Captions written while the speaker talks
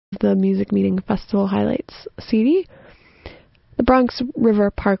the Music Meeting Festival Highlights CD. The Bronx River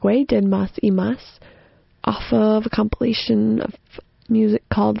Parkway did Mas y Mas off of a compilation of music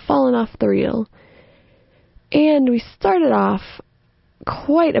called Fallen Off the Reel. And we started off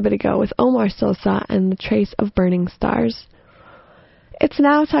quite a bit ago with Omar Sosa and The Trace of Burning Stars. It's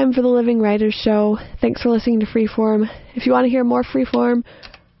now time for the Living Writers Show. Thanks for listening to Freeform. If you want to hear more Freeform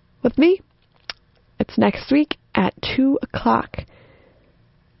with me, it's next week at 2 o'clock.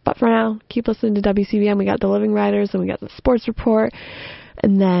 But for now, keep listening to WCBM. We got the Living Writers, and we got the Sports Report,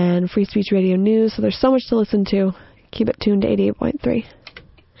 and then Free Speech Radio News. So there's so much to listen to. Keep it tuned to 88.3.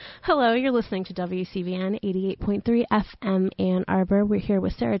 Hello, you're listening to WCBN 88.3 FM Ann Arbor. We're here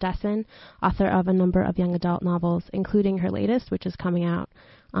with Sarah Dessen, author of a number of young adult novels, including her latest, which is coming out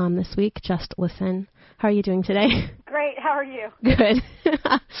this week, Just Listen. How are you doing today? Great. How are you? Good.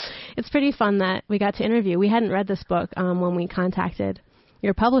 It's pretty fun that we got to interview. We hadn't read this book when we contacted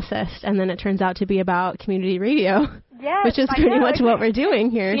your publicist, and then it turns out to be about community radio, yes, which is pretty much what we're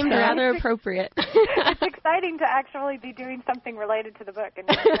doing here. Seemed rather appropriate. It's exciting to actually be doing something related to the book in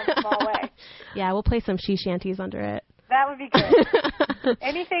a small way. Yeah, we'll play some she shanties under it. That would be good.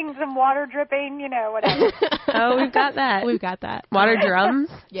 Anything, some water dripping, whatever. Oh, we've got that. We've got that. Water drums?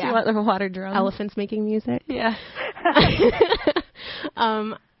 Yeah. Do you want the water drums? Elephants making music? Yeah.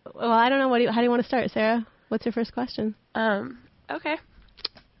 Well, I don't know. How do you want to start, Sarah? What's your first question? Okay.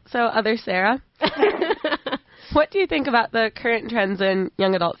 So, other Sarah, what do you think about the current trends in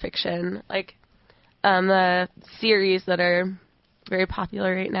young adult fiction? Like, the series that are very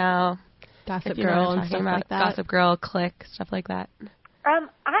popular right now. Gossip Girl and stuff like that. Gossip Girl, Click, stuff like that.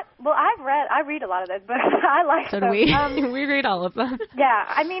 I read a lot of those books. I like so them. Do we? We read all of them. Yeah,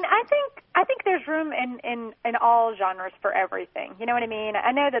 I think there's room in all genres for everything. You know what I mean?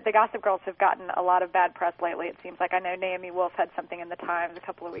 I know that the Gossip Girls have gotten a lot of bad press lately. It seems like I know Naomi Wolf had something in the Times a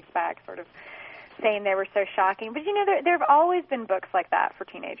couple of weeks back, sort of saying they were so shocking. But there have always been books like that for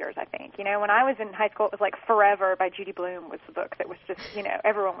teenagers. I think when I was in high school, it was like Forever by Judy Blume was the book that was just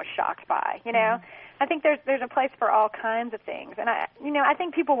everyone was shocked by. Mm-hmm. I think there's a place for all kinds of things, and I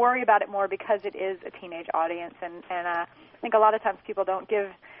think people worry about it more because it is a teenage audience, and I think a lot of times people don't give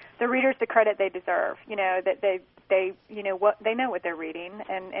the readers the credit they deserve. That they what they know what they're reading,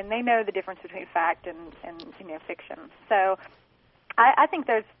 and they know the difference between fact and fiction. So I think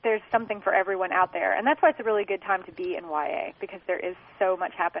there's something for everyone out there, and that's why it's a really good time to be in YA, because there is so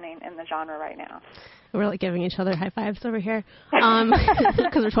much happening in the genre right now. We're like giving each other high fives over here,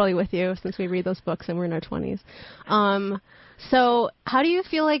 because we're totally with you since we read those books and we're in our 20s. So how do you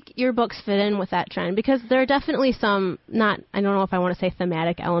feel like your books fit in with that trend? Because there are definitely some, I don't know if I want to say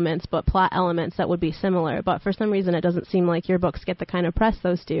thematic elements, but plot elements that would be similar. But for some reason, it doesn't seem like your books get the kind of press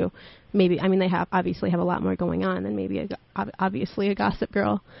those do. Maybe, they obviously have a lot more going on than maybe obviously a Gossip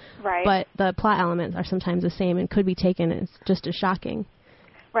Girl. Right. But the plot elements are sometimes the same and could be taken as just as shocking.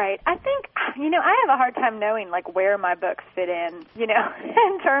 Right. I think, I have a hard time knowing, like, where my books fit in,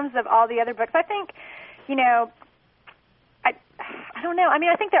 in terms of all the other books. I think, I don't know.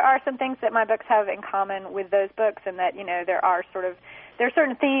 I think there are some things that my books have in common with those books, and that, there are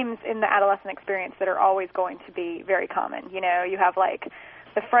certain themes in the adolescent experience that are always going to be very common. You have, like,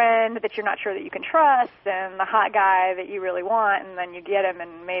 the friend that you're not sure that you can trust, and the hot guy that you really want, and then you get him,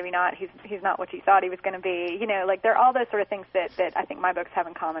 and maybe not. He's not what you thought he was going to be. Like, there are all those sort of things that I think my books have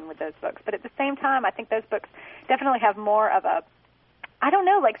in common with those books. But at the same time, I think those books definitely have more of a, I don't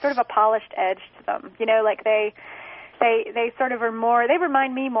know, like sort of a polished edge to them. Like they sort of are more, they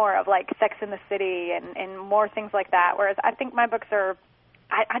remind me more of like Sex and the City and more things like that, whereas I think my books are,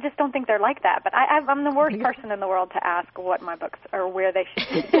 I just don't think they're like that. But I'm the worst person in the world to ask what my books or where they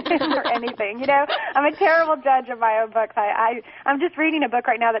should be or anything. I'm a terrible judge of my own books. I'm just reading a book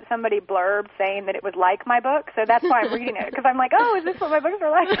right now that somebody blurbed saying that it was like my book, so that's why I'm reading it, because I'm like, oh, is this what my books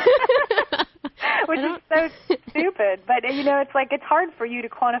are like? Which is so stupid. But, it's like it's hard for you to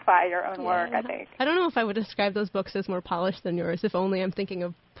quantify your own work, I think. I don't know if I would describe those books as more polished than yours, if only I'm thinking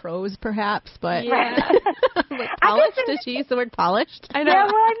of prose, perhaps, but like polished, does she use the word polished? I know. Yeah,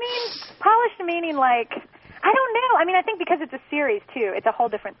 well, polished meaning like, I don't know. I think because it's a series, too, it's a whole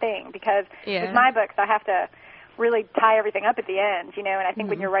different thing, because with my books, I have to really tie everything up at the end, and I think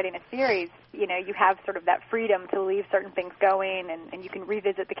when you're writing a series, you have sort of that freedom to leave certain things going, and you can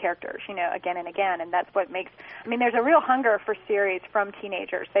revisit the characters, again and again, and that's what makes, there's a real hunger for series from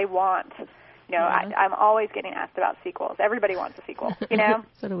teenagers. They want You know, I'm always getting asked about sequels. Everybody wants a sequel, you know?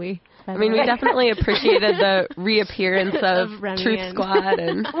 So do we. I mean, we definitely appreciated the reappearance of Remy Truth and Squad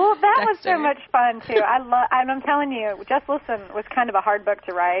and Well, that was Dexter. so much fun, too. And I'm telling you, Just Listen was kind of a hard book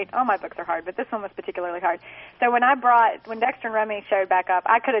to write. All my books are hard, but this one was particularly hard. So when Dexter and Remy showed back up,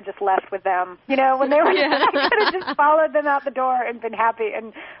 I could have just left with them. You know, when they were, I could have just followed them out the door and been happy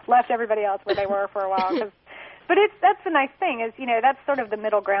and left everybody else where they were for a while. But that's the nice thing is, you know, that's sort of the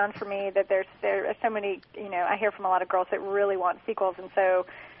middle ground for me, that there are so many, you know, I hear from a lot of girls that really want sequels, and so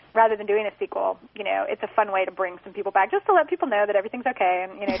rather than doing a sequel, you know, it's a fun way to bring some people back, just to let people know that everything's okay,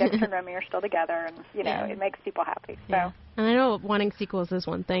 and, you know, Dexter and Remy are still together, and, you know, it makes people happy. So. Yeah. And I know wanting sequels is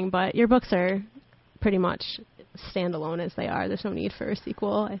one thing, but your books are pretty much standalone as they are. There's no need for a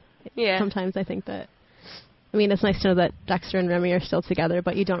sequel. Sometimes I think that, I mean, it's nice to know that Dexter and Remy are still together,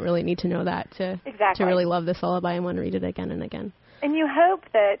 but you don't really need to know that to really love this lullaby and want to read it again and again. And you hope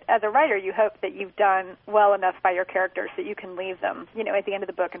that, as a writer, you hope that you've done well enough by your characters that you can leave them, you know, at the end of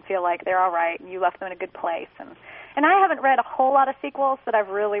the book and feel like they're all right and you left them in a good place. And I haven't read a whole lot of sequels that I've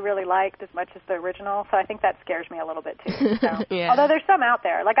really, really liked as much as the original, so I think that scares me a little bit, too. So. Although there's some out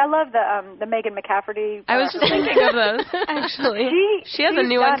there. Like, I love the Megan McCafferty. I was just thinking of those, actually. She has a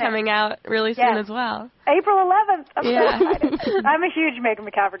new one coming out really soon as well. April 11th. I'm so excited. I'm a huge Megan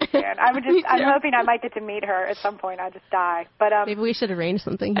McCafferty fan. I'm hoping I might get to meet her at some point. I just die. But maybe we should arrange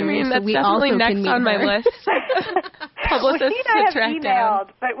something here. I mean, that's we definitely also next on my list. Publicists to track down.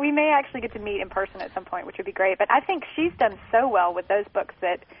 But we may actually get to meet in person at some point, which would be great. But I think she's done so well with those books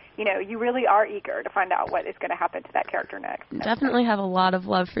that, you know, you really are eager to find out what is going to happen to that character next. Definitely have a lot of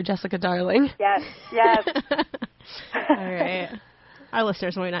love for Jessica Darling. Yes. All right. Our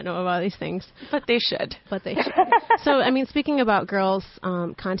listeners might not know about these things. But they should. So, I mean, speaking about girls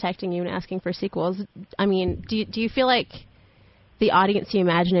contacting you and asking for sequels, I mean, do you feel like the audience you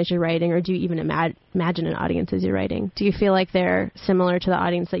imagine as you're writing, or do you even imagine an audience as you're writing? Do you feel like they're similar to the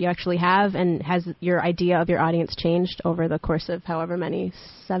audience that you actually have, and has your idea of your audience changed over the course of however many,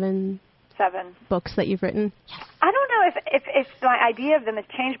 seven books that you've written? Yes. I don't know if my idea of them has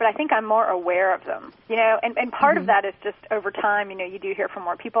changed, but I think I'm more aware of them, you know, and part of that is just over time, you know, you do hear from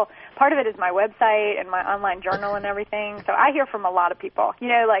more people. Part of it is my website and my online journal and everything, so I hear from a lot of people, you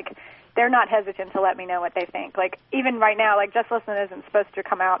know, like, they're not hesitant to let me know what they think. Like, even right now, like, Just Listen isn't supposed to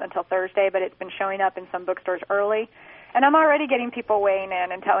come out until Thursday, but it's been showing up in some bookstores early. And I'm already getting people weighing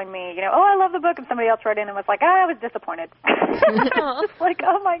in and telling me, you know, oh, I love the book, and somebody else wrote in and was like, I was disappointed. It's like,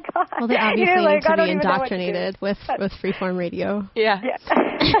 oh, my God. Well, they obviously you know, like, need to be indoctrinated with freeform radio. Yeah.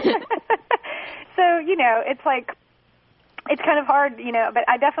 So, you know, it's like, it's kind of hard, you know, but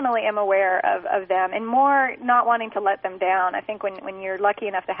I definitely am aware of them, and more not wanting to let them down. I think when you're lucky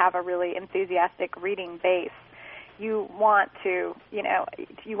enough to have a really enthusiastic reading base, you want to, you know,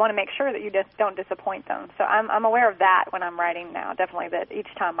 you want to make sure that you just don't disappoint them. So I'm aware of that when I'm writing now, definitely, that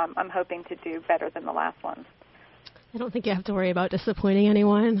each time I'm hoping to do better than the last one. I don't think you have to worry about disappointing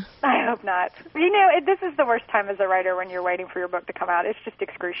anyone. I hope not. You know, this is the worst time as a writer when you're waiting for your book to come out. It's just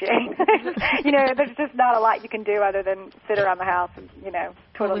excruciating. You know, there's just not a lot you can do other than sit around the house and, you know,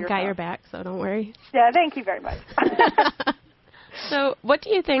 twiddle your thumbs. We've got your back, so don't worry. Yeah, thank you very much. So what do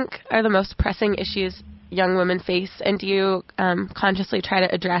you think are the most pressing issues young women face, and do you consciously try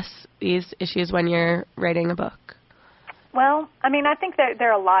to address these issues when you're writing a book? Well, I mean, I think that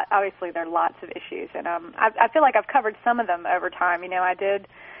there are a lot. Obviously, there are lots of issues, and I feel like I've covered some of them over time. You know, I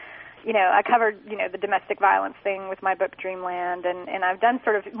covered, you know, the domestic violence thing with my book Dreamland, and I've done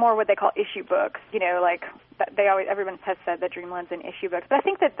sort of more what they call issue books. You know, like everyone has said that Dreamland's an issue book, but I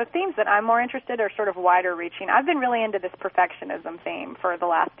think that the themes that I'm more interested in are sort of wider reaching. I've been really into this perfectionism theme for the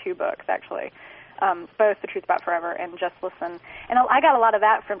last two books, actually. Both The Truth About Forever and Just Listen. And I got a lot of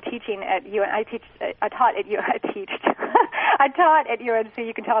that from teaching at I taught at UNC,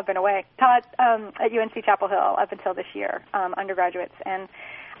 you can tell I've been away, taught at UNC Chapel Hill up until this year, undergraduates. And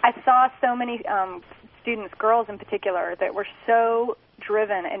I saw so many students, girls in particular, that were so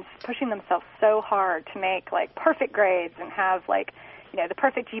driven and pushing themselves so hard to make, like, perfect grades and have, like, you know, the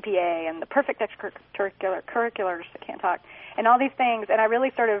perfect GPA and the perfect extracurriculars, I can't talk, and all these things. And I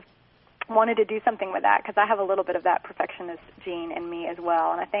really sort of wanted to do something with that because I have a little bit of that perfectionist gene in me as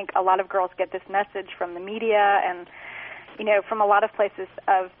well. And I think a lot of girls get this message from the media and, you know, from a lot of places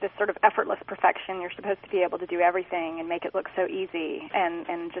of this sort of effortless perfection. You're supposed to be able to do everything and make it look so easy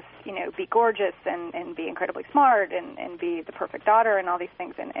and just, you know, be gorgeous and be incredibly smart and be the perfect daughter and all these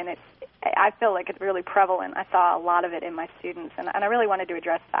things. And I feel like it's really prevalent. I saw a lot of it in my students, and I really wanted to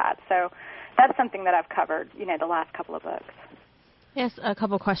address that. So that's something that I've covered, you know, the last couple of books. Yes, a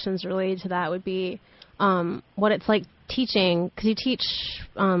couple questions related to that would be, what it's like teaching, because you teach,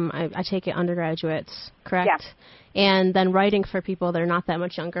 I take it, undergraduates, correct? Yeah. And then writing for people that are not that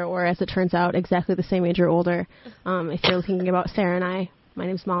much younger, or as it turns out, exactly the same age or older. If you're thinking about Sarah and I, my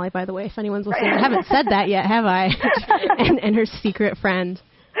name's Molly, by the way, if anyone's listening. I haven't said that yet, have I? and her secret friend,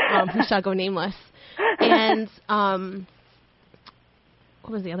 who shall go nameless. And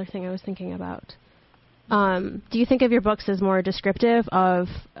what was the other thing I was thinking about? Do you think of your books as more descriptive of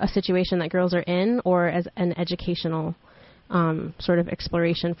a situation that girls are in, or as an educational sort of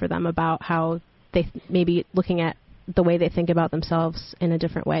exploration for them about how they maybe looking at the way they think about themselves in a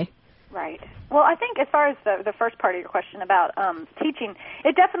different way? Right. Well, I think as far as the first part of your question about teaching,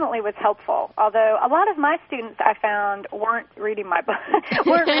 it definitely was helpful. Although a lot of my students I found weren't reading my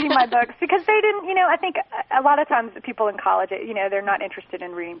books because they didn't. I think a lot of times the people in college, they're not interested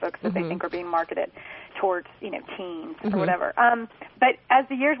in reading books that they think are being marketed towards teens or whatever. But as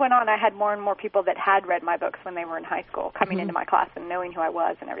the years went on, I had more and more people that had read my books when they were in high school, coming into my class and knowing who I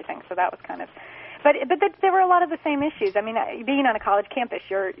was and everything. So that was kind of. But there were a lot of the same issues. I mean, being on a college campus,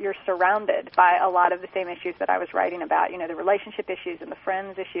 you're surrounded by a lot of the same issues that I was writing about. The relationship issues and the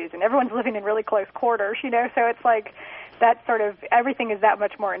friends issues, and everyone's living in really close quarters. So it's like that sort of everything is that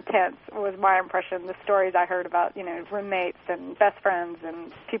much more intense. Was my impression. The stories I heard about roommates and best friends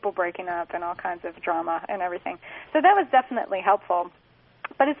and people breaking up and all kinds of drama and everything. So that was definitely helpful.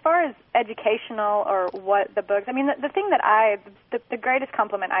 But as far as educational or what the books, I mean, the thing that the greatest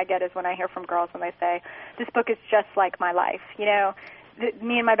compliment I get is when I hear from girls when they say, this book is just like my life.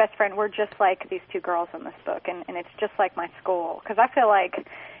 Me and my best friend, we're just like these two girls in this book, and it's just like my school. Because I feel like,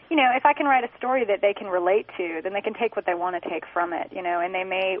 if I can write a story that they can relate to, then they can take what they want to take from it, and they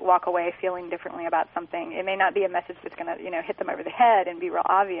may walk away feeling differently about something. It may not be a message that's going to, hit them over the head and be real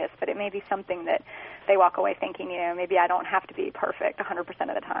obvious, but it may be something that they walk away thinking, maybe I don't have to be perfect 100%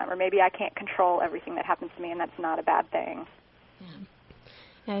 of the time, or maybe I can't control everything that happens to me, and that's not a bad thing.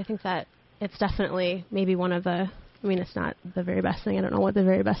 Yeah, I think that it's definitely maybe one of the, it's not the very best thing. I don't know what the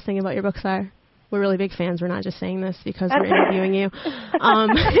very best thing about your books are. We're really big fans. We're not just saying this because we're interviewing you.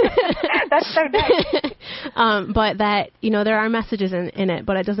 That's so nice. But that, there are messages in it,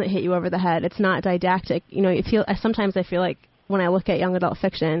 but it doesn't hit you over the head. It's not didactic. Sometimes I feel like when I look at young adult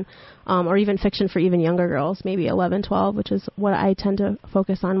fiction, or even fiction for even younger girls, maybe 11, 12, which is what I tend to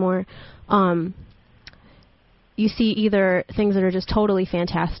focus on more, you see either things that are just totally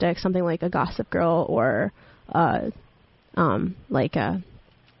fantastic, something like a Gossip Girl, or like a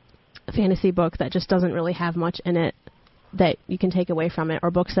fantasy book that just doesn't really have much in it that you can take away from it, or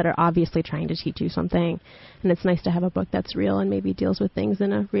books that are obviously trying to teach you something. And it's nice to have a book that's real and maybe deals with things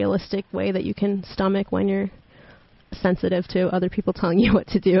in a realistic way that you can stomach when you're sensitive to other people telling you what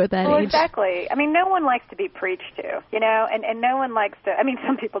to do at that age. Exactly. I mean, no one likes to be preached to, and no one likes to,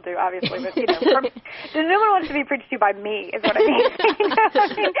 some people do, obviously, but, no one wants to be preached to by me, is what I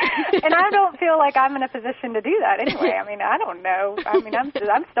mean. And I don't feel like I'm in a position to do that anyway. I don't know.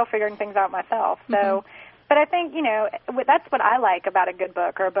 I'm still figuring things out myself. So, but I think, that's what I like about a good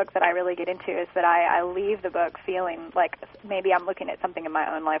book, or a book that I really get into, is that I leave the book feeling like maybe I'm looking at something in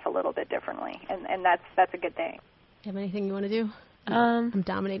my own life a little bit differently, and that's a good thing. Do you have anything you want to do? I'm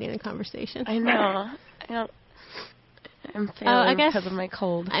dominating the conversation. I know. I'm failing because of my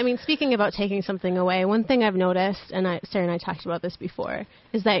cold. Speaking about taking something away, one thing I've noticed, and Sarah and I talked about this before,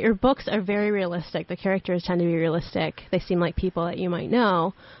 is that your books are very realistic. The characters tend to be realistic. They seem like people that you might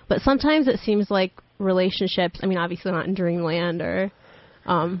know, but sometimes it seems like relationships, obviously not in Dreamland, or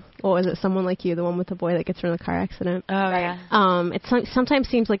what was it, Someone Like You, the one with the boy that gets in a car accident. Oh, yeah. It sometimes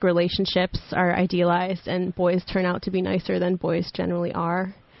seems like relationships are idealized and boys turn out to be nicer than boys generally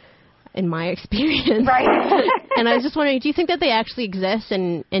are, in my experience. Right. And I was just wondering, do you think that they actually exist,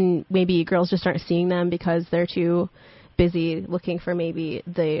 and maybe girls just aren't seeing them because they're too busy looking for maybe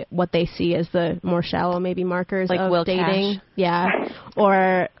what they see as the more shallow maybe markers like of Will dating? Cash. Yeah.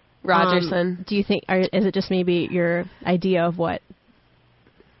 Or Rogerson. Do you think, is it just maybe your idea of what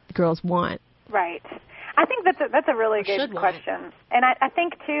girls want? Right. I think that's a really good question. And I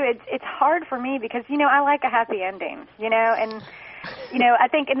think too it's hard for me because I like a happy ending, and I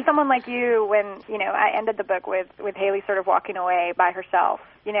think in Someone Like You, when I ended the book with Haley sort of walking away by herself,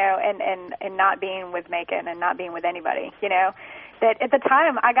 and not being with Macon and not being with anybody, that at the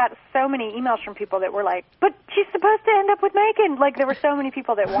time I got so many emails from people that were like, but she's supposed to end up with Macon. Like there were so many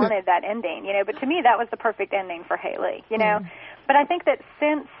people that wanted that ending, but to me that was the perfect ending for Haley, But I think that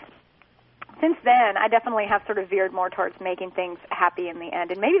since then, I definitely have sort of veered more towards making things happy in the end.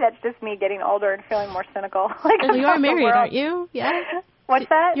 And maybe that's just me getting older and feeling more cynical. Well, you are married, aren't you? Yeah. What's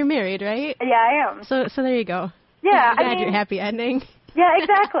that? You're married, right? Yeah, I am. So there you go. Yeah. You had your happy ending. Yeah,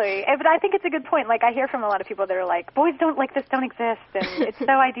 exactly. But I think it's a good point. Like, I hear from a lot of people that are like, boys don't like this don't exist, and it's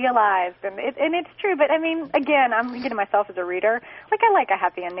so idealized, and it's true. But I mean, again, I'm thinking to myself as a reader, like, I like a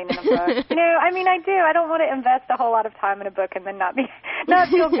happy ending in a book. You know, I mean, I do. I don't want to invest a whole lot of time in a book and then not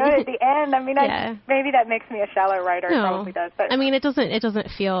feel good at the end. I mean, maybe that makes me a shallow writer. No. It probably does. But I mean, it doesn't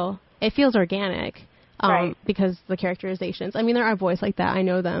feel. It feels organic, right. Because the characterizations. I mean, there are boys like that. I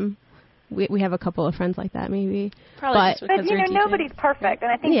know them. We have a couple of friends like that, maybe. Probably but you know, nobody's perfect,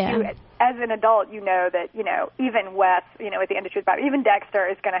 and I think you, as an adult, you know that even Wes, at the end of Truth About It, even Dexter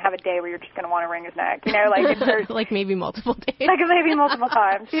is going to have a day where you're just going to want to wring his neck, like like maybe multiple days, like maybe multiple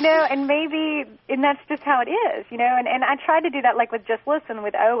times, and that's just how it is, and I tried to do that, like with Just Listen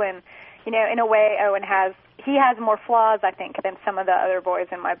with Owen. In a way, Owen has more flaws, I think, than some of the other boys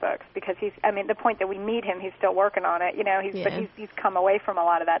in my books, because the point that we meet him, he's still working on it, but he's come away from a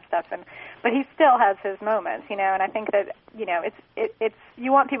lot of that stuff, but he still has his moments, and I think that, it's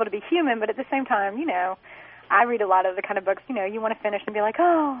you want people to be human, but at the same time, I read a lot of the kind of books, you want to finish and be like,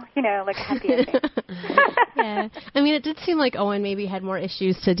 like a happy ending. Yeah. I mean, it did seem like Owen maybe had more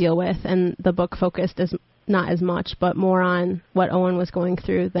issues to deal with, and the book focused not as much, but more on what Owen was going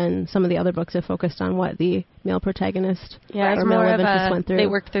through than some of the other books have focused on what the male protagonist or male Leventress went through. They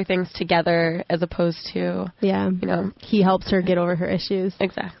work through things together as opposed to, he helps her get over her issues.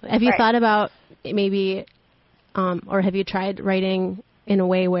 Exactly. Have you thought about maybe, or have you tried writing in a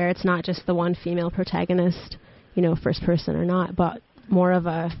way where it's not just the one female protagonist, first person or not, but more of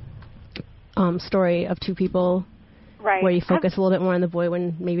a story of two people, right, where you focus a little bit more on the boy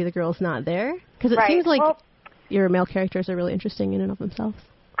when maybe the girl's not there? Because it seems like your male characters are really interesting in and of themselves.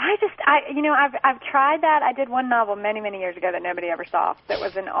 I've tried that. I did one novel many, many years ago that nobody ever saw that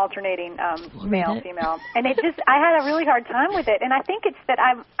was an alternating male-female. And I had a really hard time with it. And I think it's that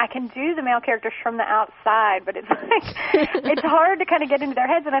I can do the male characters from the outside, but it's like, it's hard to kind of get into their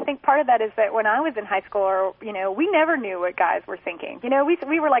heads. And I think part of that is that when I was in high school, we never knew what guys were thinking.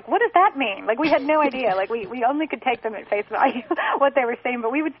 We were like, what does that mean? Like, we had no idea. Like, we only could take them at face value, what they were saying.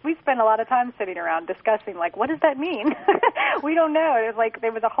 But we spent a lot of time sitting around discussing, like, what does that mean? We don't know. It was like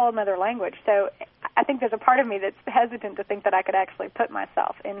there was a whole other language. So I think there's a part of me that's hesitant to think that I could actually put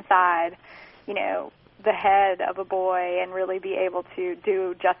myself inside, the head of a boy and really be able to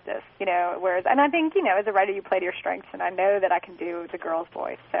do justice, whereas, and I think, as a writer, you play to your strengths, and I know that I can do the girl's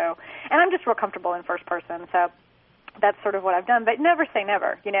voice. So, and I'm just real comfortable in first person. So that's sort of what I've done, but never say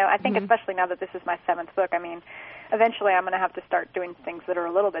never. I think especially now that this is my 7th book, I mean, eventually I'm going to have to start doing things that are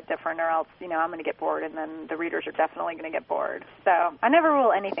a little bit different, or else, I'm going to get bored, and then the readers are definitely going to get bored. So I never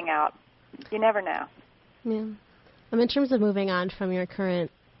rule anything out. You never know. Yeah. In terms of moving on from your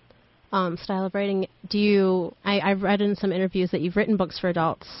current style of writing, I've read in some interviews that you've written books for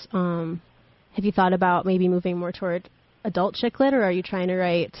adults. Have you thought about maybe moving more toward adult chick lit, or are you trying to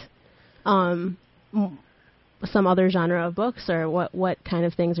write some other genre of books, or what kind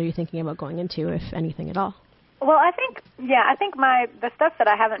of things are you thinking about going into, if anything at all? Well, I think the stuff that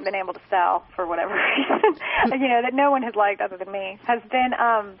I haven't been able to sell for whatever reason, that no one has liked other than me, has been,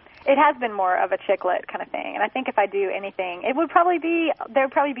 it has been more of a chick lit kind of thing. And I think if I do anything, there would probably be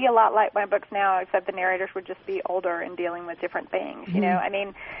a lot like my books now, except the narrators would just be older and dealing with different things. I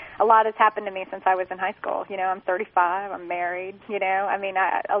mean, a lot has happened to me since I was in high school. I'm 35, I'm married, I mean,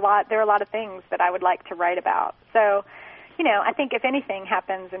 there are a lot of things that I would like to write about. So, I think if anything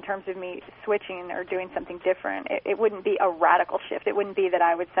happens in terms of me switching or doing something different, it wouldn't be a radical shift. It wouldn't be that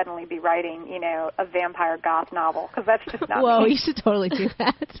I would suddenly be writing, a vampire goth novel, because that's just not Whoa, me. You should totally do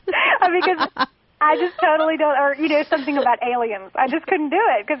that. Because I just totally don't, or, something about aliens. I just couldn't do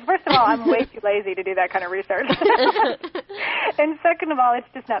it, because first of all, I'm way too lazy to do that kind of research. And second of all, it's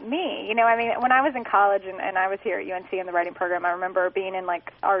just not me. I mean, when I was in college and I was here at UNC in the writing program, I remember being in,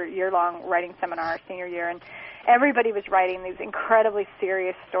 like, our year-long writing seminar senior year, and everybody was writing these incredibly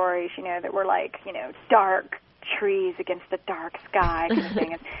serious stories, that were like, dark trees against a dark sky kind of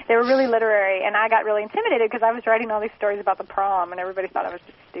thing. And they were really literary, and I got really intimidated because I was writing all these stories about the prom, and everybody thought I was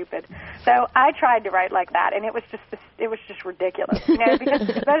just stupid. So I tried to write like that, and it was just ridiculous,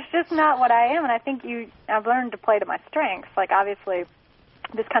 because that's just not what I am. And I think I've learned to play to my strengths. Like, obviously,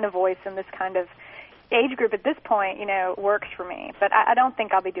 this kind of voice and this kind of age group at this point, works for me. But I don't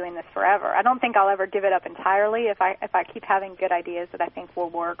think I'll be doing this forever. I don't think I'll ever give it up entirely. If I keep having good ideas that I think will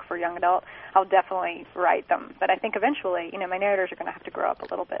work for young adult, I'll definitely write them. But I think eventually, my narrators are going to have to grow up a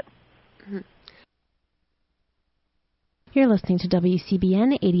little bit. Mm-hmm. You're listening to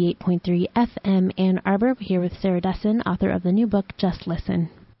WCBN 88.3 FM Ann Arbor. We're here with Sarah Dessen, author of the new book, Just Listen.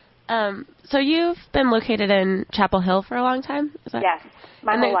 So you've been located in Chapel Hill for a long time? Yes,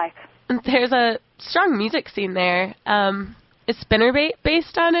 my whole life. There's a strong music scene there. Is Spinnerbait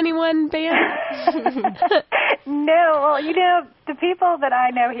based on any one band? No, well, the people that I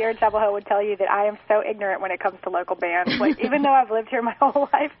know here in Chapel Hill would tell you that I am so ignorant when it comes to local bands. Like, even though I've lived here my whole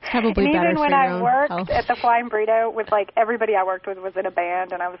life, Probably and better even when for your I own worked health. at the Flying Burrito with, like, everybody I worked with was in a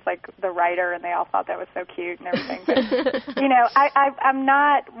band, and I was, like, the writer, and they all thought that was so cute and everything. But, I'm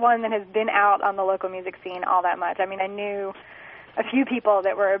not one that has been out on the local music scene all that much. I mean, I knew a few people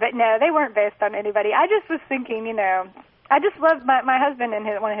that were, but no, they weren't based on anybody. I just was thinking, I just loved my husband and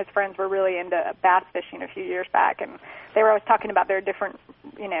one of his friends were really into bass fishing a few years back, and they were always talking about their different,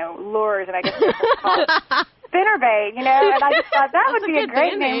 lures, and I guess it was called spinnerbait, and I just thought that would be a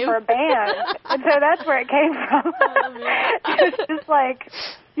great name for a band, and so that's where it came from. It's just like,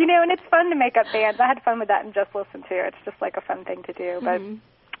 and it's fun to make up bands. I had fun with that and Just Listen too. It's just like a fun thing to do, but.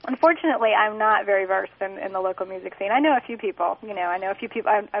 Unfortunately, I'm not very versed in the local music scene. I know a few people. I know a few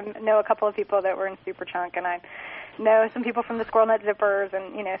people. I know a couple of people that were in Superchunk, and I know some people from the Squirrel Nut Zippers,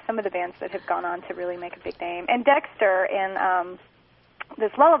 and some of the bands that have gone on to really make a big name. And Dexter in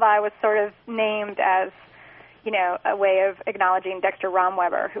this lullaby was sort of named as, a way of acknowledging Dexter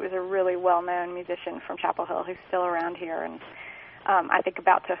Romweber, who was a really well-known musician from Chapel Hill who's still around here, and I think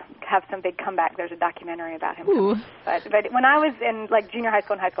about to have some big comeback. There's a documentary about him. But when I was in junior high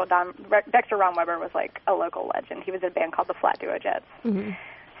school and high school, Dexter Romweber was like a local legend. He was in a band called the Flat Duo Jets. Mm-hmm.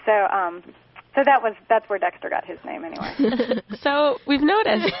 So that's where Dexter got his name anyway. So we've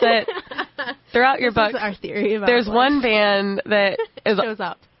noticed that throughout your book, our theory about there's one band that is shows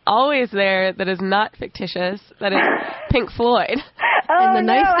up. Always there that is not fictitious, that is Pink Floyd. And the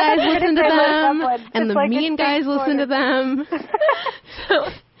nice guys listen to them, and the mean guys listen to them.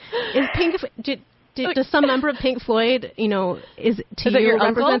 Is Pink... Does some member of Pink Floyd, is you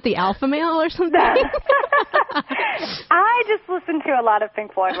represent the alpha male or something? I just listened to a lot of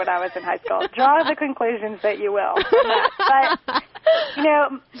Pink Floyd when I was in high school. Draw the conclusions that you will. But,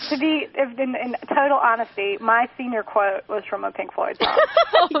 to be in total honesty, my senior quote was from a Pink Floyd song.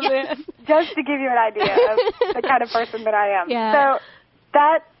 Just to give you an idea of the kind of person that I am. Yeah.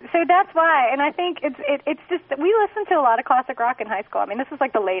 So that's why, and I think it's just that we listened to a lot of classic rock in high school. I mean, this was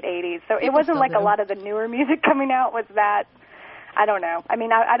like the late 80s, so it wasn't like a lot of the newer music coming out was that, I don't know. I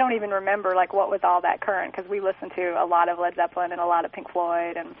mean, I don't even remember like what was all that current, because we listened to a lot of Led Zeppelin and a lot of Pink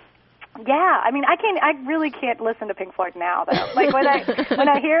Floyd, and yeah, I mean, I really can't listen to Pink Floyd now, though. Like when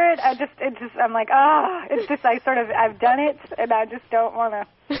I hear it, I'm like, I've done it, and I just don't want to.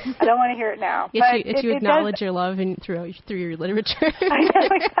 I don't want to hear it now. Yes, you acknowledge your love through your literature. I know,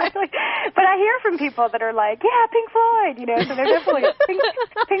 exactly. But I hear from people that are like, yeah, Pink Floyd, so they're definitely,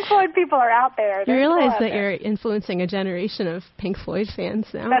 Pink Floyd people are out there. You realize that you're influencing a generation of Pink Floyd fans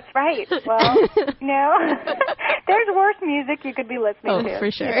now. That's right. Well, there's worse music you could be listening to. Oh,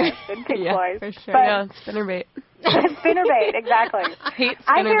 for sure. Than Pink Floyd. For sure. Yeah, Spinnerbait. Spinnerbait, exactly. I hate Spinnerbait.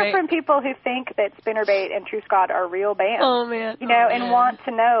 I hear from people who think that Spinnerbait and True Squad are real bands. Oh, man. And want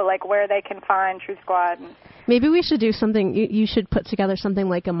to know, like, where they can find True Squad. Maybe we should do something, you should put together something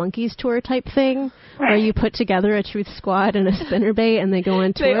like a Monkees tour type thing, where you put together a Truth Squad and a Spinnerbait, and they go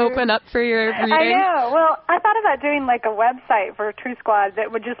on tour. They open up for your reading. I know. Well, I thought about doing, like, a website for True Squad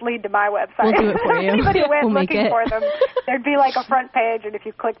that would just lead to my website. We'll do it for you. If anybody went we'll looking for them, there'd be, like, a front page, and if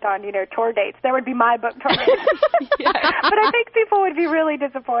you clicked on, tour dates, there would be my book tour dates. Yeah. But I think people would be really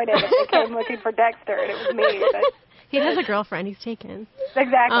disappointed if they came looking for Dexter, and it was me. But he has a girlfriend. He's taken.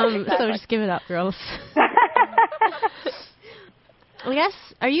 Exactly. So just give it up, girls. Well, yes.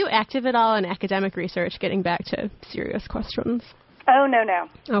 Are you active at all in academic research, getting back to serious questions? Oh, no.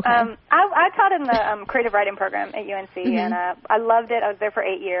 Okay. I taught in the creative writing program at UNC, and I loved it. I was there for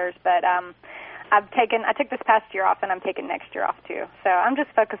 8 years, but I took this past year off, and I'm taking next year off, too. So I'm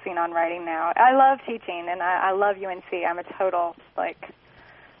just focusing on writing now. I love teaching, and I love UNC. I'm a total,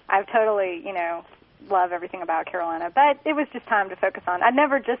 I've totally, love everything about Carolina. But it was just time to focus on. I'd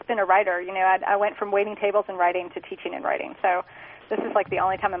never just been a writer. I went from waiting tables and writing to teaching and writing. So this is like the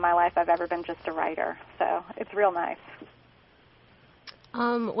only time in my life I've ever been just a writer. So it's real nice.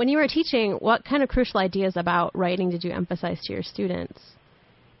 When you were teaching, what kind of crucial ideas about writing did you emphasize to your students?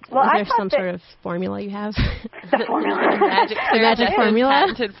 Well, Is there some sort of formula you have? The formula. Magic formula?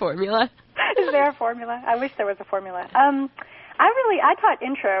 Patented formula. Is there a formula? I wish there was a formula. I taught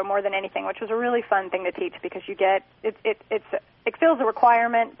intro more than anything, which was a really fun thing to teach because you get it feels a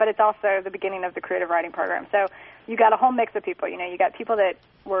requirement, but it's also the beginning of the creative writing program. So you got a whole mix of people. You got people that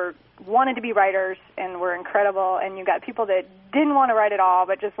wanted to be writers and were incredible, and you got people that didn't want to write at all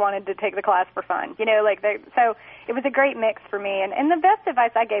but just wanted to take the class for fun. So it was a great mix for me. And the best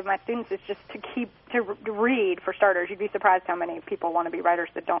advice I gave my students is just to read, for starters. You'd be surprised how many people want to be writers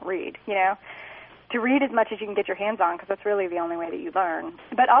that don't read. to read as much as you can get your hands on, because that's really the only way that you learn,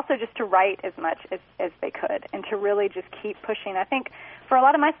 but also just to write as much as they could, and to really just keep pushing. I think for a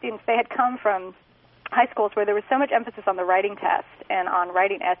lot of my students, they had come from high schools where there was so much emphasis on the writing test and on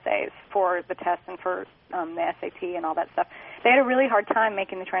writing essays for the test and for the SAT and all that stuff. They had a really hard time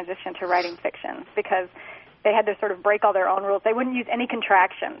making the transition to writing fiction because they had to sort of break all their own rules. They wouldn't use any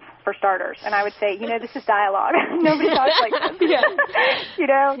contractions, for starters. And I would say, this is dialogue. Nobody talks like this.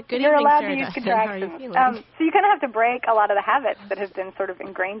 You're allowed to use contractions. So you kind of have to break a lot of the habits that have been sort of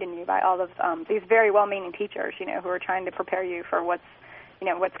ingrained in you by all of these very well-meaning teachers, who are trying to prepare you for what's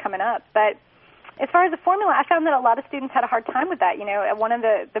coming up. But as far as the formula, I found that a lot of students had a hard time with that. One of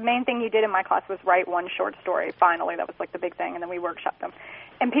the main thing you did in my class was write one short story. Finally, that was like the big thing, and then we workshopped them.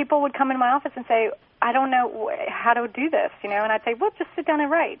 And people would come into my office and say, I don't know how to do this, and I'd say, well, just sit down and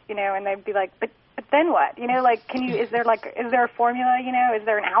write, and they'd be like, but then what? Is there a formula, is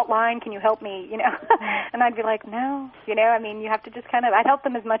there an outline? Can you help me, And I'd be like, no, you have to just I'd help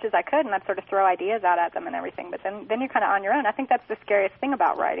them as much as I could, and I'd sort of throw ideas out at them and everything, but then you're kind of on your own. I think that's the scariest thing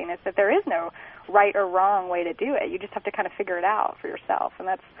about writing, is that there is no right or wrong way to do it. You just have to kind of figure it out for yourself, and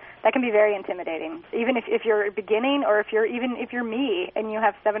that can be very intimidating, even if you're beginning, or if you're me and you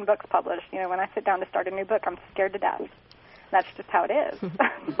have 7 books published. When I sit down to start a new book, I'm scared to death. That's just how it is.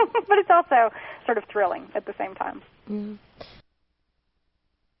 But it's also sort of thrilling at the same time. Mm.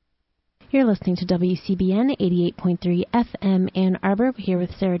 You're listening to WCBN 88.3 FM Ann Arbor. We're here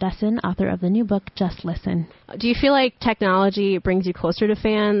with Sarah Dessen, author of the new book, Just Listen. Do you feel like technology brings you closer to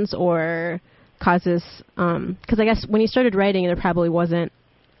fans, or causes, because I guess when you started writing, there probably wasn't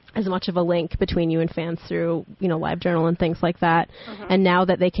as much of a link between you and fans through, LiveJournal and things like that. Mm-hmm. And now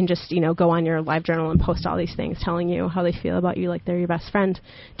that they can just, go on your LiveJournal and post all these things telling you how they feel about you, like they're your best friend,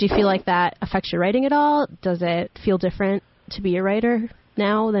 do you feel like that affects your writing at all? Does it feel different to be a writer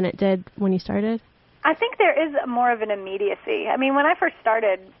now than it did when you started? I think there is more of an immediacy. I mean, when I first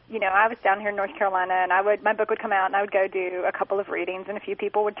started, I was down here in North Carolina, and my book would come out, and I would go do a couple of readings, and a few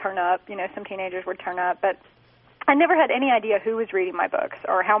people would turn up, some teenagers would turn up, but I never had any idea who was reading my books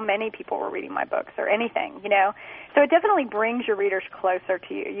or how many people were reading my books or anything, So it definitely brings your readers closer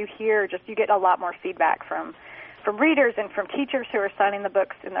to you. You get a lot more feedback from readers and from teachers who are signing the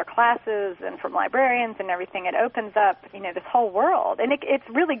books in their classes and from librarians and everything. It opens up, this whole world. And it's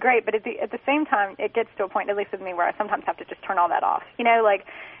really great, but at the same time, it gets to a point, at least with me, where I sometimes have to just turn all that off,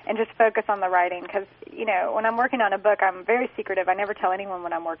 and just focus on the writing. Because, when I'm working on a book, I'm very secretive. I never tell anyone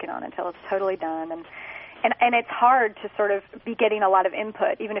what I'm working on until it's totally done. And it's hard to sort of be getting a lot of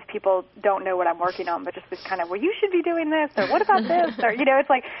input, even if people don't know what I'm working on, but just this kind of, well, you should be doing this, or what about this, or, it's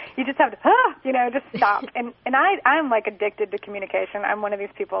like you just have to, just stop. And I'm like addicted to communication. I'm one of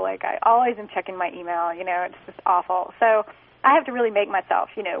these people, like I always am checking my email, it's just awful. So I have to really make myself,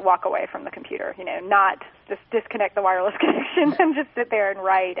 walk away from the computer, not just disconnect the wireless connection and just sit there and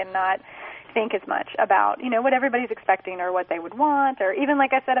write and not think as much about, what everybody's expecting or what they would want, or even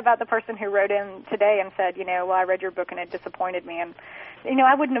like I said about the person who wrote in today and said, well, I read your book and it disappointed me, and,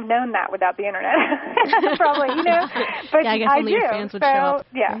 I wouldn't have known that without the internet, probably, but yeah, I guess I only do. Your fans would so, show up.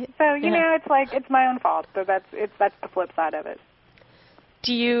 Yeah, so, it's like, it's my own fault, so that's the flip side of it.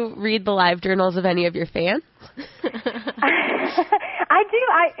 Do you read the live journals of any of your fans? I do.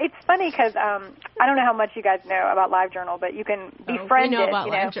 It's funny because I don't know how much you guys know about LiveJournal, but you can befriend it. We know about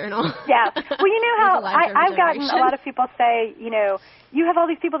LiveJournal. Yeah. Well, you know how I've gotten a lot of people say, you have all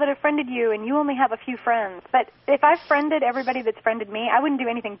these people that have friended you, and you only have a few friends. But if I friended everybody that's friended me, I wouldn't do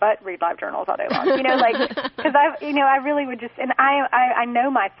anything but read LiveJournals all day long. Because I really would just, and I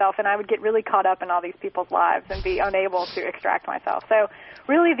know myself, and I would get really caught up in all these people's lives and be unable to extract myself. So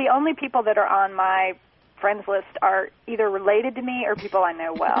really, the only people that are on my friends list are either related to me or people I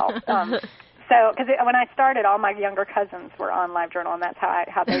know well. So, because when I started, all my younger cousins were on LiveJournal, and that's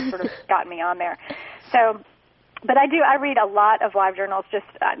how they sort of got me on there. So, but I read a lot of LiveJournals, just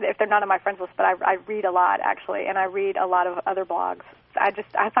if they're not on my friends list, but I read a lot, actually, and I read a lot of other blogs.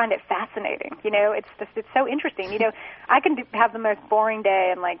 I find it fascinating. It's so interesting. I can have the most boring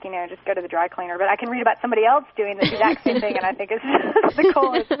day and just go to the dry cleaner, but I can read about somebody else doing the exact same thing, and I think it's just the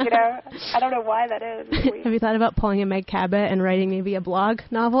coolest. I don't know why that is. Have you thought about pulling a Meg Cabot and writing maybe a blog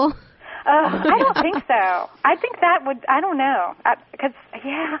novel? I don't think so. I think that would, I don't know. I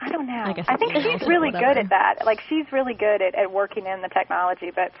don't know. I think she's really good at that. She's really good at working in the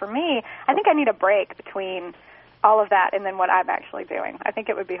technology. But for me, I think I need a break between all of that and then what I'm actually doing. I think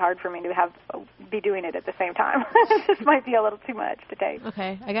it would be hard for me to be doing it at the same time. This might be a little too much to take.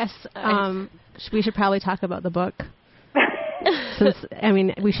 Okay. I guess we should probably talk about the book. Since,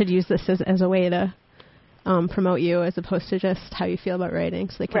 we should use this as a way to promote you as opposed to just how you feel about writing,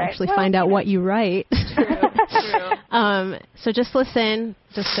 so they can actually Well, find out what you write. True. So Just Listen,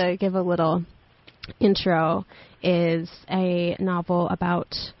 just to give a little intro, is a novel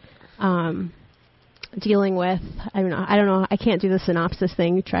about dealing with, I don't know, I can't do the synopsis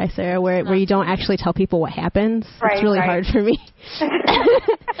thing. Try, Sarah, where you don't actually tell people what happens. It's really hard for me.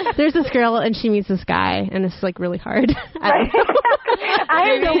 There's this girl and she meets this guy, and it's like really hard. I don't know.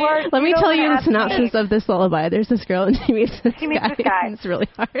 I am the worst. Let me tell you the synopsis of this lullaby. There's this girl and she meets this guy. And it's really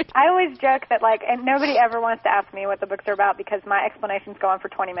hard. I always joke that, like, and nobody ever wants to ask me what the books are about because my explanations go on for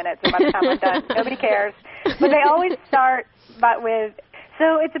 20 minutes, and by the time I'm done, nobody cares. But they always start with,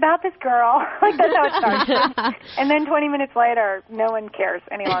 so it's about this girl. Like, that's how it starts. And then 20 minutes later, no one cares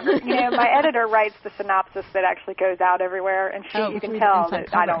any longer. You know, my editor writes the synopsis that actually goes out everywhere, and you can tell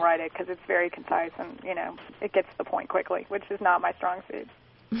that I don't write it because it's very concise and, you know, it gets to the point quickly, which is not my strong suit.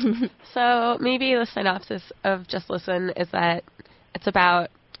 So maybe the synopsis of Just Listen is that it's about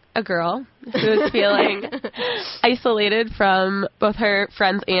a girl who is feeling isolated from both her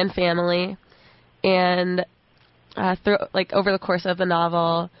friends and family, and over the course of the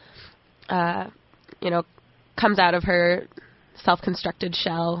novel, comes out of her self-constructed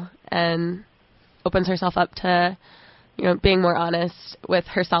shell and opens herself up to, being more honest with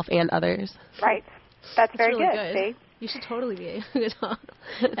herself and others. Right. That's very really good. See? You should totally be a good author.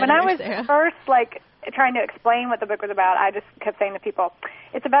 When I was first, trying to explain what the book was about, I just kept saying to people,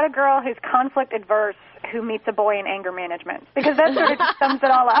 it's about a girl who's conflict adverse who meets a boy in anger management, because that sort of sums it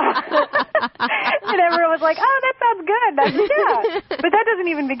all up. And everyone was like, oh, that sounds good. Yeah. But that doesn't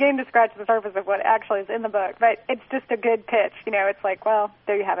even begin to scratch the surface of what actually is in the book. But it's just a good pitch. It's like, well,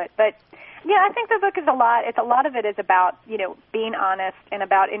 there you have it. But yeah, I think the book is a lot of it is about, being honest and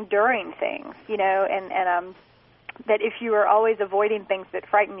about enduring things, and that if you are always avoiding things that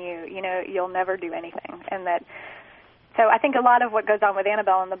frighten you, you'll never do anything. And so I think a lot of what goes on with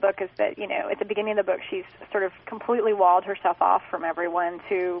Annabelle in the book is that, at the beginning of the book, she's sort of completely walled herself off from everyone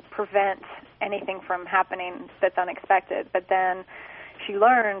to prevent anything from happening that's unexpected. But then she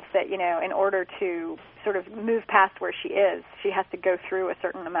learns that, in order to sort of move past where she is, she has to go through a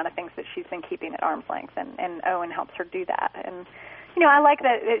certain amount of things that she's been keeping at arm's length, and Owen helps her do that. And I like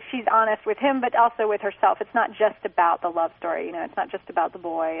that she's honest with him, but also with herself. It's not just about the love story. It's not just about the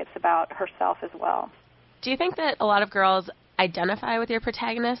boy. It's about herself as well. Do you think that a lot of girls identify with your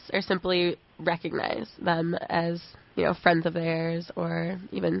protagonists or simply recognize them as, friends of theirs or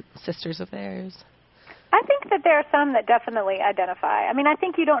even sisters of theirs? I think that there are some that definitely identify. I mean, I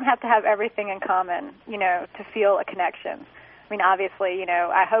think you don't have to have everything in common, to feel a connection. I mean, obviously,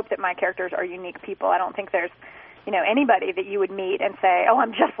 I hope that my characters are unique people. I don't think there's anybody that you would meet and say, oh,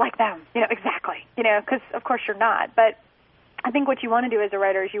 I'm just like them, exactly, because of course you're not. But I think what you want to do as a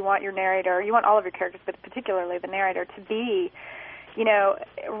writer is you want your narrator, you want all of your characters, but particularly the narrator, to be,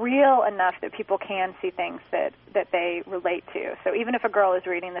 real enough that people can see things that they relate to. So even if a girl is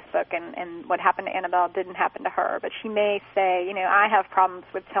reading this book and what happened to Annabelle didn't happen to her, but she may say, I have problems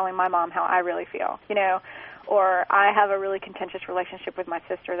with telling my mom how I really feel, or I have a really contentious relationship with my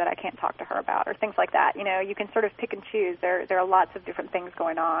sister that I can't talk to her about, or things like that. You can sort of pick and choose. There are lots of different things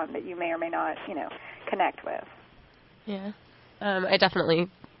going on that you may or may not, connect with. Yeah. I definitely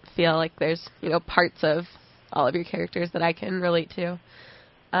feel like there's, parts of all of your characters that I can relate to.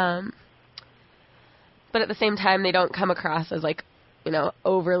 But at the same time, they don't come across as,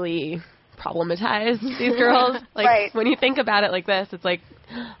 overly problematized, these girls. Right. When you think about it like this, it's like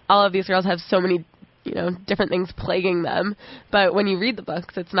all of these girls have so many different things plaguing them. But when you read the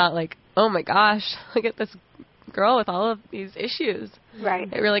books, it's not like, oh my gosh, look at this girl with all of these issues.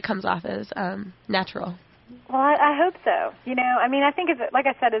 Right. It really comes off as natural. Well, I hope so. I mean, I think, like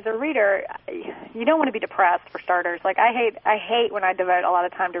I said, as a reader, you don't want to be depressed, for starters. Like, I hate when I devote a lot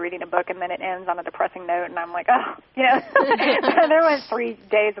of time to reading a book and then it ends on a depressing note, and I'm like, oh, there went 3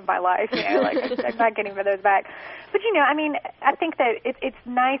 days of my life, I'm not getting those back. But, I mean, I think that it's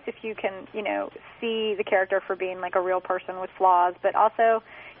nice if you can, see the character for being like a real person with flaws, but also,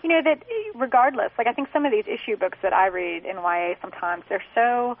 that regardless, I think some of these issue books that I read in YA sometimes, they're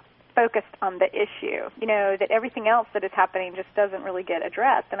so focused on the issue, that everything else that is happening just doesn't really get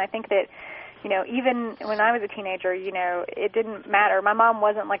addressed. And I think that, even when I was a teenager, it didn't matter. My mom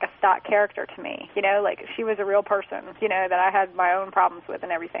wasn't like a stock character to me, she was a real person, that I had my own problems with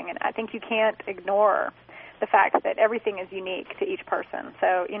and everything. And I think you can't ignore the fact that everything is unique to each person.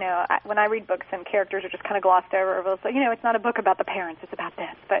 So, when I read books and characters are just kind of glossed over, it's not a book about the parents, it's about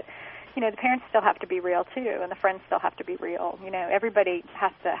this. But the parents still have to be real, too, and the friends still have to be real. Everybody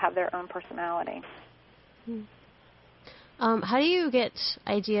has to have their own personality. How do you get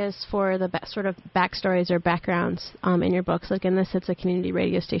ideas for the sort of backstories or backgrounds in your books? Like in this, it's a community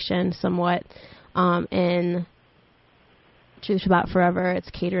radio station somewhat. In Truth About Forever, it's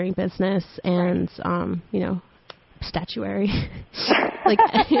catering business and, statuary. Like,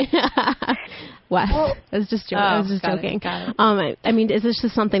 what? Well, I was just joking. Got it. I mean, is this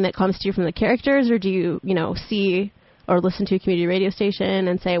just something that comes to you from the characters, or do you, see or listen to a community radio station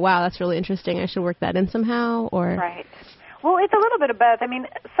and say, wow, that's really interesting, I should work that in somehow? Or Right. Well, it's a little bit of both. I mean,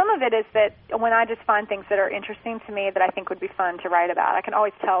 some of it is that when I just find things that are interesting to me that I think would be fun to write about, I can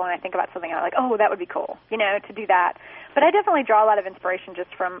always tell when I think about something, I'm like, oh, that would be cool, to do that. But I definitely draw a lot of inspiration just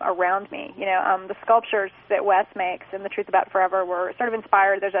from around me. The sculptures that Wes makes in The Truth About Forever were sort of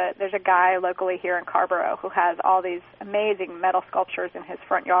inspired. There's a guy locally here in Carrboro who has all these amazing metal sculptures in his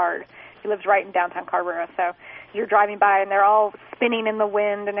front yard. He lives right in downtown Carrboro, so you're driving by and they're all spinning in the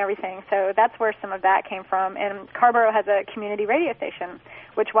wind and everything. So that's where some of that came from. And Carrboro has a community radio station,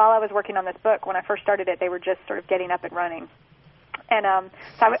 which while I was working on this book, when I first started it, they were just sort of getting up and running. And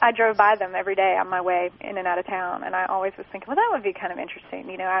so I drove by them every day on my way in and out of town, and I always was thinking, well, that would be kind of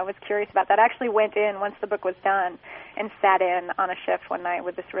interesting. I was curious about that. I actually went in once the book was done and sat in on a shift one night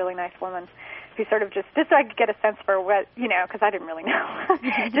with this really nice woman who sort of just so I could get a sense for what, because I didn't really know,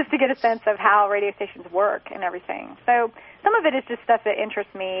 just to get a sense of how radio stations work and everything. So some of it is just stuff that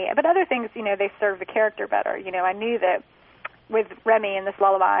interests me, but other things, they serve the character better. I knew that with Remy in this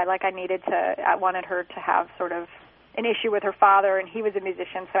lullaby, like I wanted her to have sort of an issue with her father, and he was a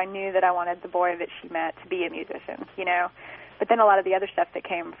musician, so I knew that I wanted the boy that she met to be a musician, But then a lot of the other stuff that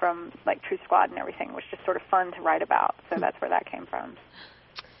came from, like, Truth Squad and everything was just sort of fun to write about, so that's where that came from.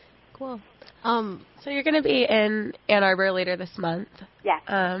 Cool. So you're going to be in Ann Arbor later this month. Yeah.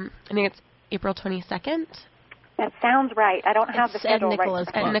 I think it's April 22nd. That sounds right. I don't have the schedule right.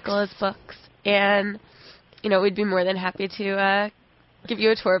 At Nicola's Books. And, we'd be more than happy to give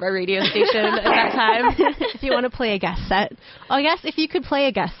you a tour of our radio station at that time. If you want to play a guest set. Oh, yes, if you could play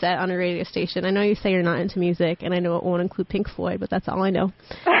a guest set on a radio station. I know you say you're not into music, and I know it won't include Pink Floyd, but that's all I know.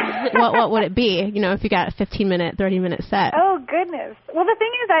 What would it be, if you got a 15-minute, 30-minute set? Oh, goodness. Well, the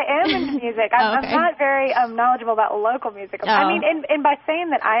thing is, I am into music. I'm not very knowledgeable about local music. I mean, and by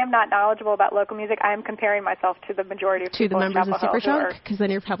saying that I am not knowledgeable about local music, I am comparing myself to the majority of people to the members of Superchunk, because then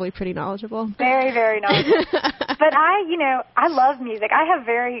you're probably pretty knowledgeable. Very, very knowledgeable. But I love music.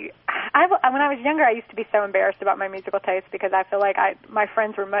 When I was younger, I used to be so embarrassed about my musical taste because I feel like my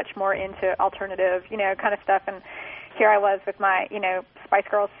friends were much more into alternative, kind of stuff, and here I was with my, Spice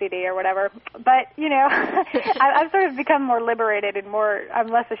Girls CD or whatever. But, I've sort of become more liberated and I'm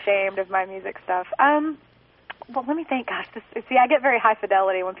less ashamed of my music stuff. Well, let me think. Gosh, I get very high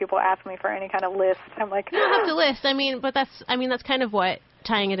fidelity when people ask me for any kind of list. I'm like, you don't have to list. That's kind of what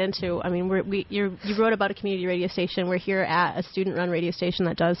tying it into. I mean, you wrote about a community radio station. We're here at a student-run radio station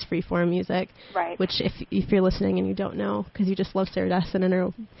that does free-form music. Right. Which, if you're listening and you don't know, because you just love Sarah Dessen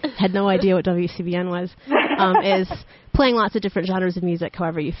and had no idea what WCBN was, is playing lots of different genres of music,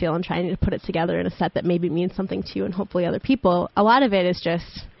 however you feel, and trying to put it together in a set that maybe means something to you and hopefully other people. A lot of it is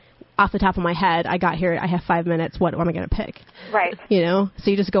just off the top of my head, I got here, I have 5 minutes, what am I going to pick? Right.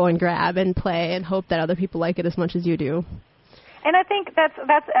 So you just go and grab and play and hope that other people like it as much as you do. And I think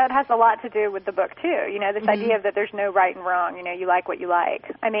it has a lot to do with the book, too. This idea of that there's no right and wrong. You like what you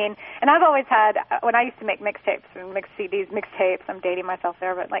like. I mean, and I've always had, when I used to make mixtapes and mix CDs, mixtapes, I'm dating myself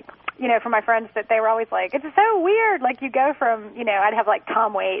there, but, for my friends, that they were always like, it's so weird. Like, you go from, I'd have,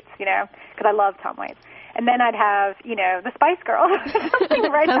 Tom Waits, because I love Tom Waits. And then I'd have, the Spice Girls.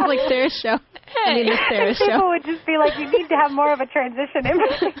 Right. Sounds like Sarah's show. Sarah's show. People would just be like, you need to have more of a transition in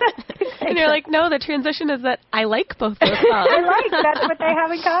between. And you're like, no, the transition is that I like both those songs. That's what they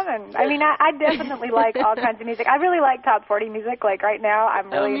have in common. I mean, I definitely like all kinds of music. I really like top 40 music. Like right now, I'm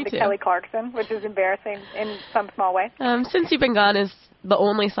really into Kelly Clarkson, which is embarrassing in some small way. Since You've Been Gone is the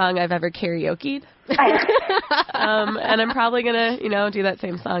only song I've ever karaoke'd. And I'm probably going to, do that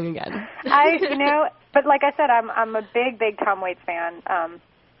same song again. But like I said, I'm a big Tom Waits fan.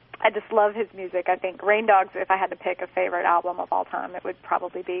 I just love his music. I think Rain Dogs, if I had to pick a favorite album of all time, it would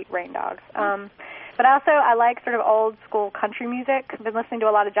probably be Rain Dogs. But I like sort of old school country music. I've been listening to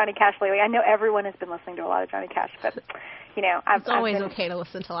a lot of Johnny Cash lately. I know everyone has been listening to a lot of Johnny Cash, but it's always okay to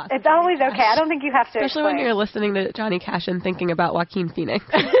listen to lots. It's always okay. I don't think you have to. Especially when you're listening to Johnny Cash and thinking about Joaquin Phoenix.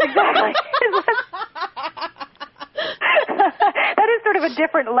 Exactly. That is sort of a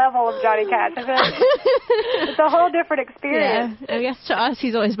different level of Johnny Cash. I feel like it's a whole different experience. Yeah, I guess to us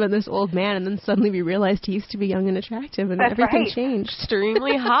he's always been this old man, and then suddenly we realized he used to be young and attractive, and That's everything right. changed.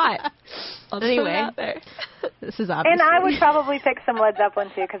 Extremely hot. I'll just put it Anyway. out there. This is obvious. And I would probably pick some Led Zeppelin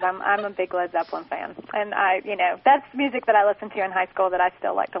too, because I'm a big Led Zeppelin fan, and that's music that I listened to in high school that I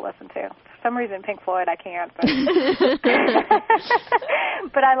still like to listen to. For some reason, Pink Floyd I can't, but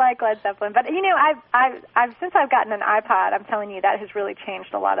but I like Led Zeppelin. But I've since I've gotten an iPod, I'm telling you that has really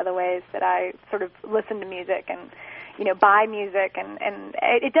changed a lot of the ways that I sort of listen to music and buy music, and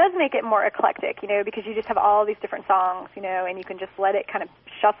it does make it more eclectic, because you just have all these different songs, and you can just let it kind of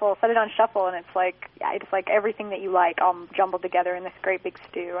set it on shuffle, and it's like everything that you like all jumbled together in this great big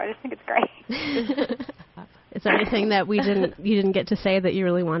stew. I just think it's great. Is there anything that you didn't get to say that you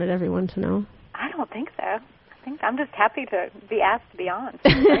really wanted everyone to know? I don't think so. I think I'm just happy to be asked to be on.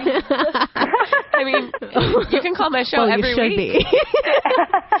 I mean, you can call my show every you should week. be.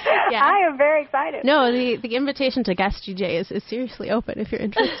 Yeah. I am very excited. No, the invitation to guest DJ is seriously open if you're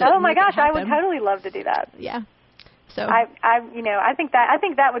interested. Oh my gosh, I would totally love to do that. Yeah. So I think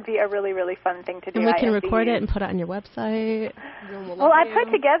that would be a really, really fun thing to do. and we can record it and put it on your website. Well, I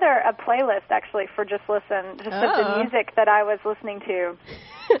put together a playlist actually for of the music that I was listening to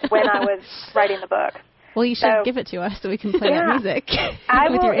when I was writing the book. Well, you should give it to us so we can play that music I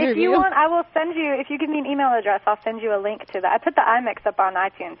with will, your if interview. you want, I will send you, if you give me an email address, I'll send you a link to that. I put the iMix up on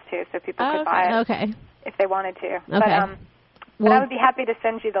iTunes, too, so people could buy it if they wanted to. Okay. But I would be happy to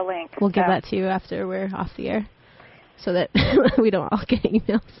send you the link. We'll give that to you after we're off the air so that we don't all get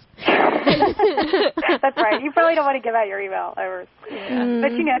emails. That's right. You probably don't want to give out your email over.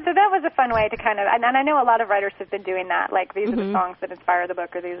 But, so that was a fun way to kind of, and I know a lot of writers have been doing that, like these are the songs that inspire the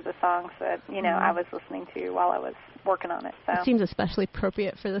book, or these are the songs that, I was listening to while I was working on it. So It seems especially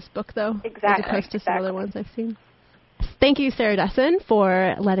appropriate for this book, though, exactly, as opposed to some other ones I've seen. Thank you, Sarah Dessen,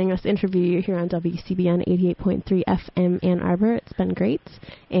 for letting us interview you here on WCBN 88.3 FM Ann Arbor. It's been great.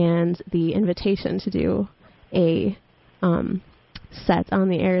 And the invitation to do a set on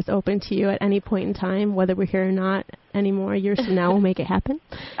the air is open to you at any point in time, whether we're here or not any more years from now. We'll make it happen.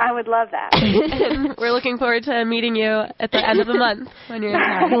 I would love that. And we're looking forward to meeting you at the end of the month when you're in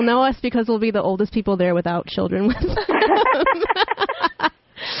town. You'll know us because we'll be the oldest people there without children with us.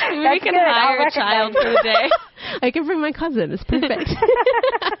 Maybe we can hire a child for the day. I can bring my cousin. It's perfect.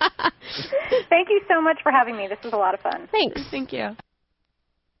 Thank you so much for having me. This was a lot of fun. Thanks. Thank you.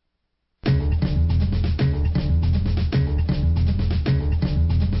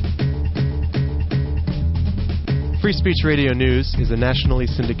 Free Speech Radio News is a nationally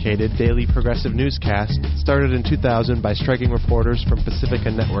syndicated daily progressive newscast started in 2000 by striking reporters from Pacifica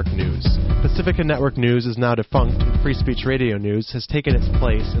Network News. Pacifica Network News is now defunct, and Free Speech Radio News has taken its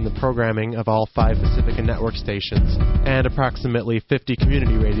place in the programming of all 5 Pacifica Network stations and approximately 50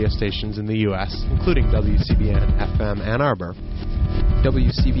 community radio stations in the U.S., including WCBN FM Ann Arbor.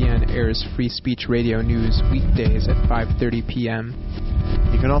 WCBN airs Free Speech Radio News weekdays at 5:30 p.m.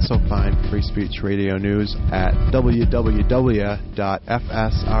 You can also find Free Speech Radio News at www.fsrn.org.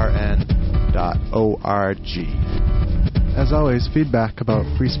 As always, feedback about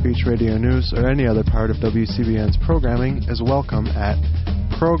Free Speech Radio News or any other part of WCBN's programming is welcome at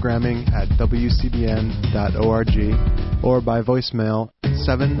programming@wcbn.org or by voicemail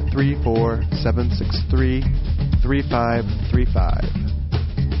 734-763-3535.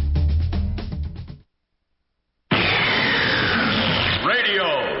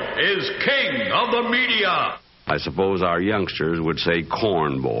 Is king of the media. I suppose our youngsters would say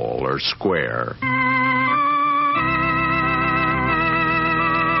cornball or square.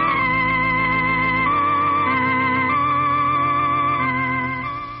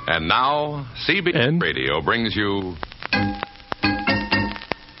 And now, CBN Radio brings you...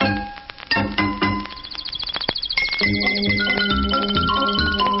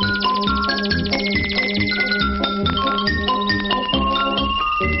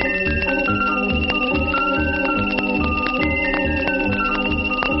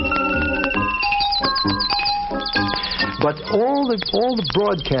 But all the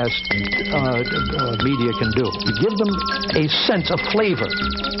broadcast media can do, you give them a sense of flavor.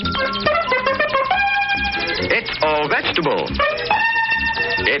 It's all vegetable.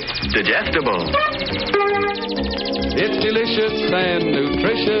 It's digestible. It's delicious and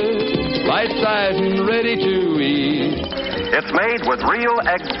nutritious, bite-sized and ready to eat. It's made with real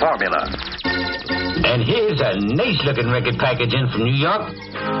egg formula. And here's a nice-looking record package in from New York.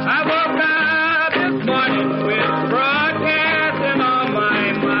 I woke up this morning with broadcasting on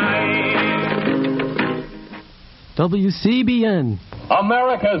my mind. WCBN,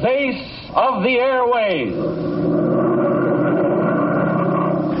 America's ace of the airways.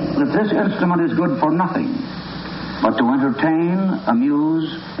 that this instrument is good for nothing but to entertain, amuse,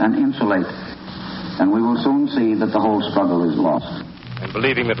 and insulate. And we will soon see that the whole struggle is lost. And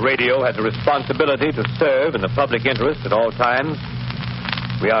believing that radio has a responsibility to serve in the public interest at all times,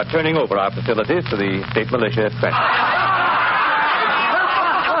 we are turning over our facilities to the state militia at Trenton.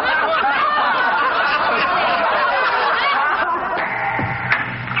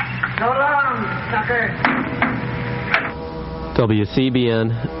 So long, sucker. WCBN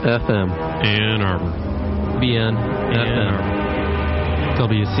FM. Ann Arbor. BN FM.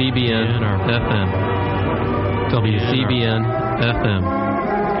 WCBN FM. WCBN FM.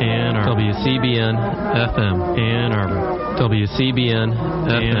 Ann Arbor. WCBN FM. Ann Arbor. WCBN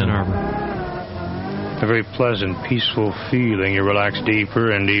FM. Ann Arbor. A very pleasant, peaceful feeling. You relax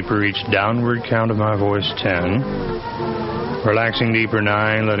deeper and deeper each downward count of my voice, 10. Relaxing deeper,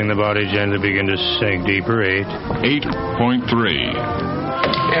 9, letting the body gently begin to sink deeper, 8. 8.3.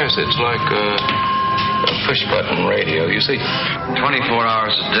 Yes, it's like a push-button radio, you see. 24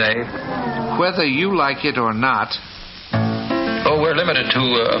 hours a day. Whether you like it or not. Oh, we're limited to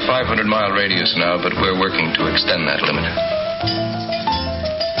a 500-mile radius now, but we're working to extend that limit.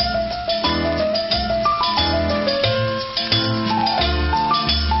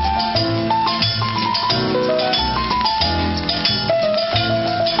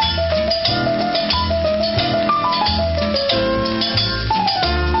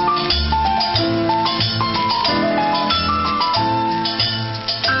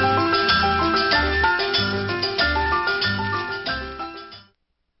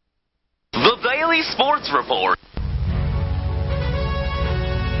 Sports Report.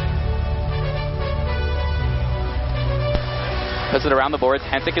 Puts it around the boards.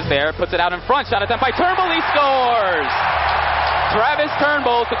 Hensick is there. Puts it out in front. Shot attempt by Turnbull. He scores! Travis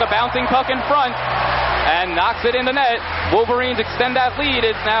Turnbull took a bouncing puck in front and knocks it in the net. Wolverines extend that lead.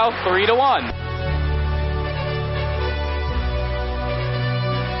 It's now 3-1.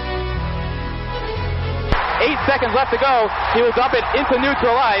 Eight seconds left to go. He will dump it into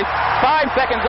neutral ice. 5 seconds